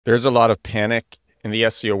There's a lot of panic in the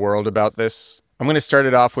SEO world about this. I'm going to start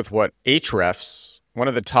it off with what Ahrefs, one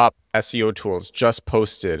of the top SEO tools, just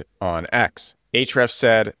posted on X. Ahrefs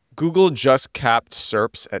said, Google just capped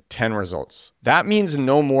SERPs at 10 results. That means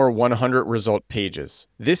no more 100 result pages.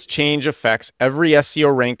 This change affects every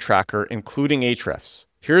SEO rank tracker, including Ahrefs.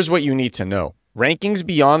 Here's what you need to know. Rankings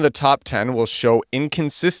beyond the top 10 will show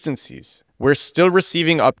inconsistencies. We're still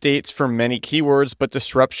receiving updates for many keywords, but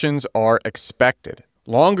disruptions are expected.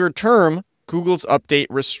 Longer term, Google's update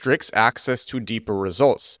restricts access to deeper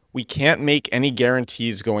results. We can't make any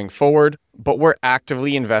guarantees going forward, but we're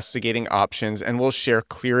actively investigating options and will share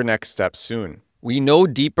clear next steps soon. We know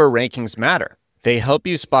deeper rankings matter. They help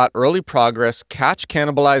you spot early progress, catch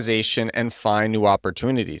cannibalization, and find new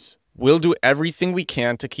opportunities. We'll do everything we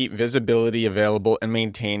can to keep visibility available and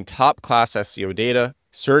maintain top-class SEO data.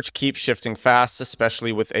 Search keeps shifting fast,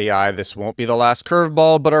 especially with AI. This won't be the last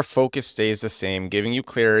curveball, but our focus stays the same, giving you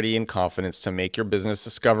clarity and confidence to make your business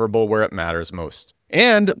discoverable where it matters most.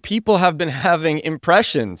 And people have been having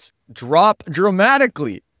impressions drop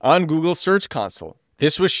dramatically on Google Search Console.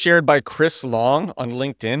 This was shared by Chris Long on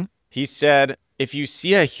LinkedIn. He said, if you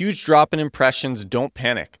see a huge drop in impressions, don't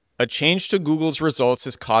panic. A change to Google's results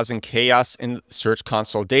is causing chaos in Search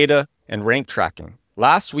Console data and rank tracking.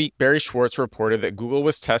 Last week, Barry Schwartz reported that Google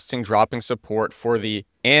was testing dropping support for the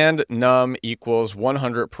and num equals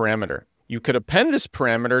 100 parameter. You could append this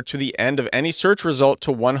parameter to the end of any search result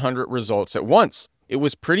to 100 results at once. It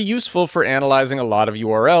was pretty useful for analyzing a lot of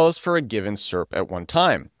URLs for a given SERP at one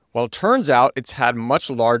time. Well, it turns out it's had much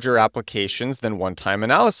larger applications than one-time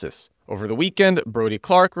analysis. Over the weekend, Brody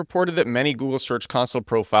Clark reported that many Google Search Console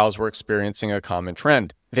profiles were experiencing a common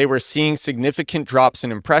trend. They were seeing significant drops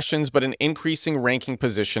in impressions, but an increasing ranking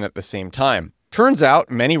position at the same time. Turns out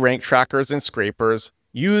many rank trackers and scrapers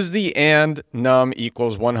use the and num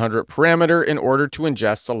equals 100 parameter in order to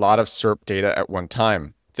ingest a lot of SERP data at one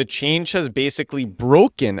time. The change has basically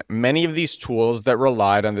broken many of these tools that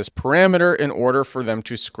relied on this parameter in order for them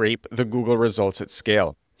to scrape the Google results at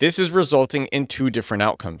scale. This is resulting in two different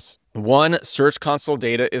outcomes. One, Search Console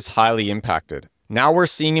data is highly impacted. Now we're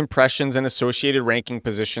seeing impressions and associated ranking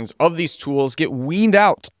positions of these tools get weaned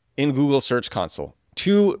out in Google Search Console.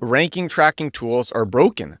 Two, ranking tracking tools are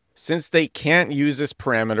broken. Since they can't use this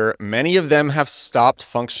parameter, many of them have stopped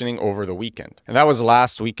functioning over the weekend. And that was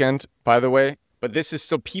last weekend, by the way. But this is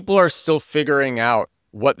still, people are still figuring out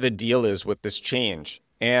what the deal is with this change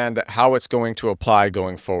and how it's going to apply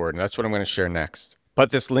going forward. And that's what I'm going to share next.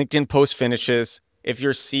 But this LinkedIn post finishes. If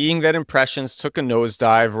you're seeing that impressions took a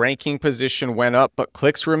nosedive, ranking position went up, but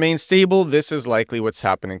clicks remain stable, this is likely what's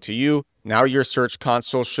happening to you. Now your Search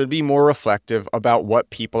Console should be more reflective about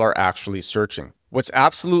what people are actually searching. What's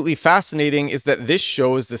absolutely fascinating is that this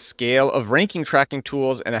shows the scale of ranking tracking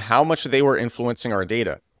tools and how much they were influencing our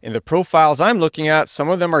data. In the profiles I'm looking at, some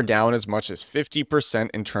of them are down as much as 50%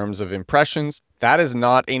 in terms of impressions. That is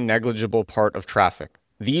not a negligible part of traffic.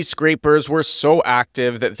 These scrapers were so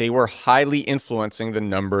active that they were highly influencing the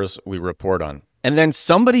numbers we report on. And then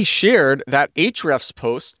somebody shared that Ahrefs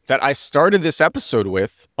post that I started this episode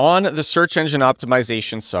with on the search engine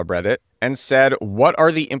optimization subreddit and said, what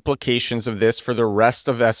are the implications of this for the rest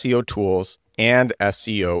of SEO tools and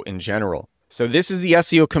SEO in general? So this is the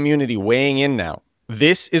SEO community weighing in now.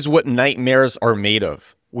 This is what nightmares are made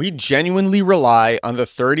of. We genuinely rely on the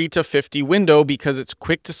 30 to 50 window because it's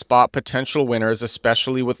quick to spot potential winners,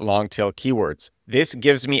 especially with long tail keywords. This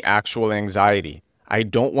gives me actual anxiety. I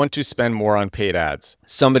don't want to spend more on paid ads.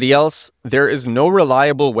 Somebody else, there is no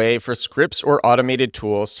reliable way for scripts or automated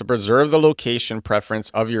tools to preserve the location preference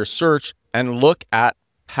of your search and look at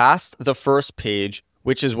past the first page,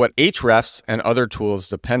 which is what Ahrefs and other tools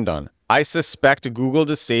depend on. I suspect Google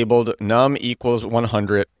disabled num equals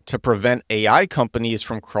 100 to prevent AI companies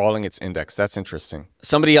from crawling its index. That's interesting.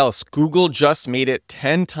 Somebody else, Google just made it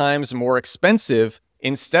 10 times more expensive.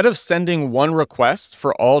 Instead of sending one request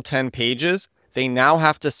for all 10 pages, they now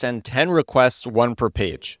have to send 10 requests, one per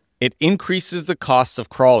page. It increases the cost of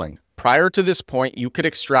crawling. Prior to this point, you could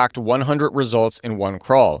extract 100 results in one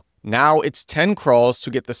crawl. Now it's 10 crawls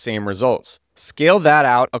to get the same results. Scale that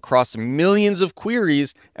out across millions of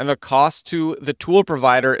queries, and the cost to the tool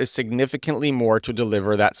provider is significantly more to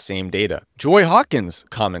deliver that same data. Joy Hawkins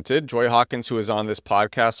commented. Joy Hawkins, who was on this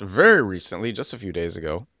podcast very recently, just a few days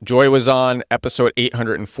ago. Joy was on episode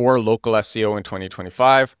 804, Local SEO in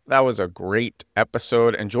 2025. That was a great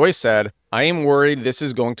episode. And Joy said, I am worried this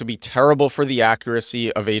is going to be terrible for the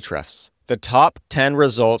accuracy of Ahrefs. The top 10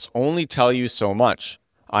 results only tell you so much.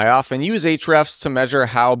 I often use Ahrefs to measure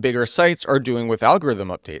how bigger sites are doing with algorithm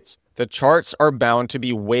updates. the charts are bound to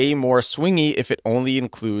be way more swingy if it only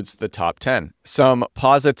includes the top 10. Some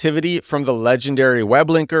positivity from the legendary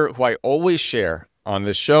Weblinker, who I always share on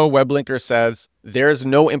this show. Weblinker says there's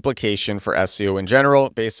no implication for SEO in general.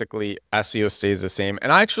 Basically, SEO stays the same.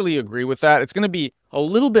 And I actually agree with that. It's going to be a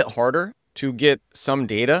little bit harder to get some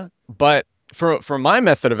data, but for my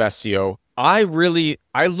method of SEO, I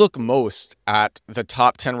look most at the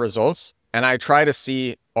top 10 results, and I try to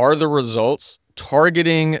see, are the results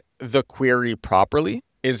targeting the query properly?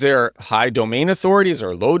 Is there high domain authorities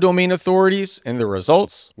or low domain authorities in the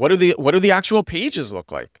results? What do the actual pages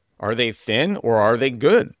look like? Are they thin or are they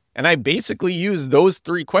good? And I basically use those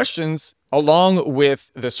three questions along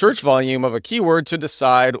with the search volume of a keyword to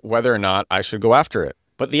decide whether or not I should go after it.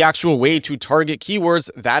 But the actual way to target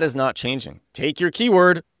keywords, that is not changing. Take your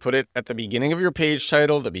keyword, put it at the beginning of your page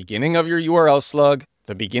title, the beginning of your URL slug,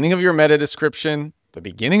 the beginning of your meta description, the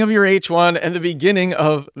beginning of your H1, and the beginning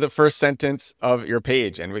of the first sentence of your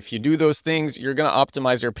page. And if you do those things, you're going to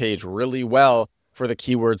optimize your page really well for the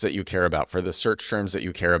keywords that you care about, for the search terms that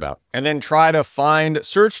you care about. And then try to find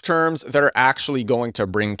search terms that are actually going to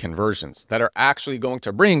bring conversions, that are actually going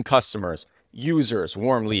to bring customers, users,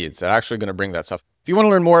 warm leads, that are actually going to bring that stuff. If you want to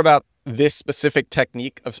learn more about this specific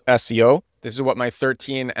technique of SEO, this is what my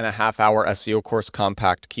 13.5-hour SEO course,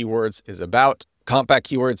 Compact Keywords, is about. Compact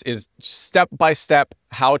Keywords is step-by-step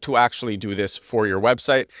how to actually do this for your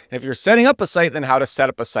website. And if you're setting up a site, then how to set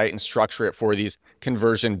up a site and structure it for these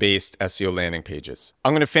conversion-based SEO landing pages.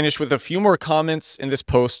 I'm going to finish with a few more comments in this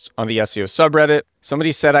post on the SEO subreddit.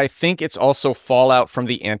 Somebody said, I think it's also fallout from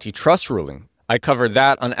the antitrust ruling. I covered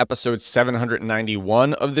that on episode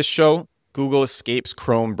 791 of this show. Google escapes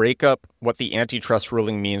Chrome breakup, what the antitrust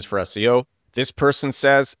ruling means for SEO. This person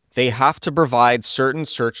says they have to provide certain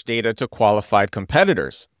search data to qualified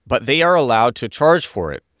competitors, but they are allowed to charge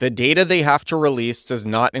for it. The data they have to release does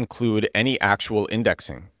not include any actual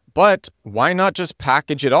indexing. But why not just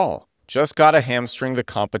package it all? Just gotta hamstring the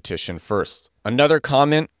competition first. Another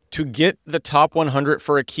comment, to get the top 100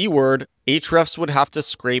 for a keyword, Ahrefs would have to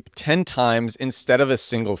scrape 10 times instead of a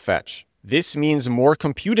single fetch. This means more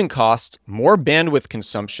computing costs, more bandwidth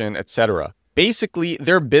consumption, etc. Basically,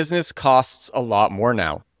 their business costs a lot more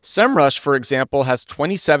now. SEMrush, for example, has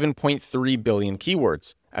 27.3 billion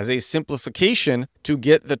keywords. As a simplification, to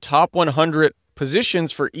get the top 100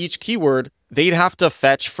 positions for each keyword, they'd have to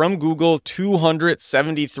fetch from Google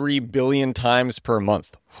 273 billion times per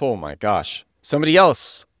month. Oh my gosh. Somebody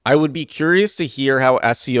else, I would be curious to hear how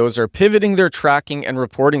SEOs are pivoting their tracking and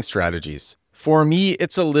reporting strategies. For me,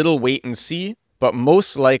 it's a little wait and see, but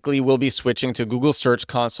most likely we'll be switching to Google Search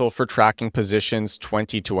Console for tracking positions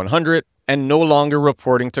 20 to 100 and no longer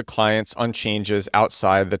reporting to clients on changes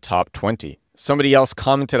outside the top 20. Somebody else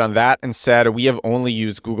commented on that and said, we have only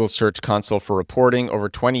used Google Search Console for reporting. Over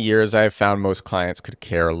 20 years, I have found most clients could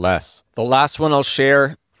care less. The last one I'll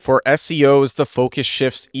share, for SEOs, the focus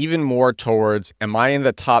shifts even more towards, am I in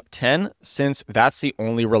the top 10? Since that's the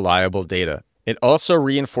only reliable data. It also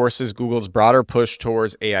reinforces Google's broader push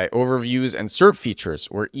towards AI overviews and SERP features,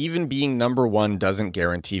 where even being number one doesn't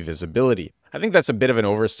guarantee visibility. I think that's a bit of an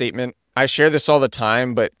overstatement. I share this all the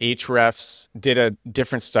time, but Ahrefs did a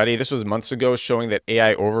different study. This was months ago, showing that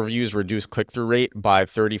AI overviews reduce click-through rate by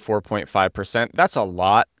 34.5%. That's a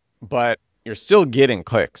lot, but you're still getting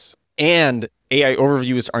clicks. And AI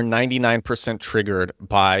overviews are 99% triggered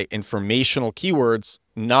by informational keywords,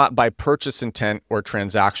 not by purchase intent or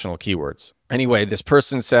transactional keywords. Anyway, this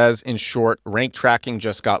person says, in short, rank tracking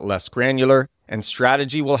just got less granular, and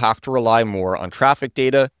strategy will have to rely more on traffic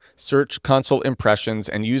data, Search Console impressions,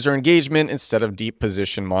 and user engagement instead of deep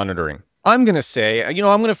position monitoring. I'm going to say,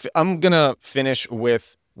 I'm going to finish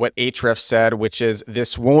with what Ahrefs said, which is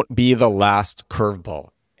this won't be the last curveball.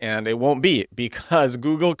 And it won't be, because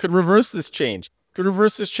Google could reverse this change. Could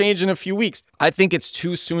reverse this change in a few weeks. I think it's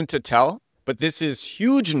too soon to tell, but this is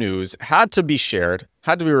huge news, had to be shared,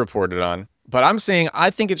 had to be reported on. But I'm saying I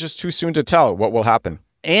think it's just too soon to tell what will happen.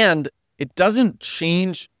 And it doesn't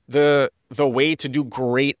change the way to do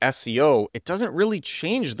great SEO. It doesn't really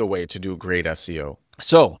change the way to do great SEO.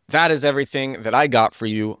 So that is everything that I got for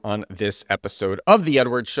you on this episode of The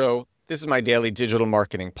Edward Show. This is my daily digital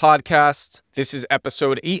marketing podcast. This is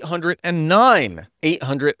episode 809.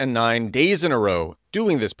 809 days in a row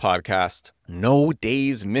doing this podcast. No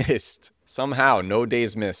days missed. Somehow, no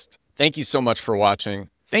days missed. Thank you so much for watching.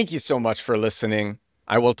 Thank you so much for listening.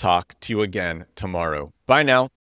 I will talk to you again tomorrow. Bye now.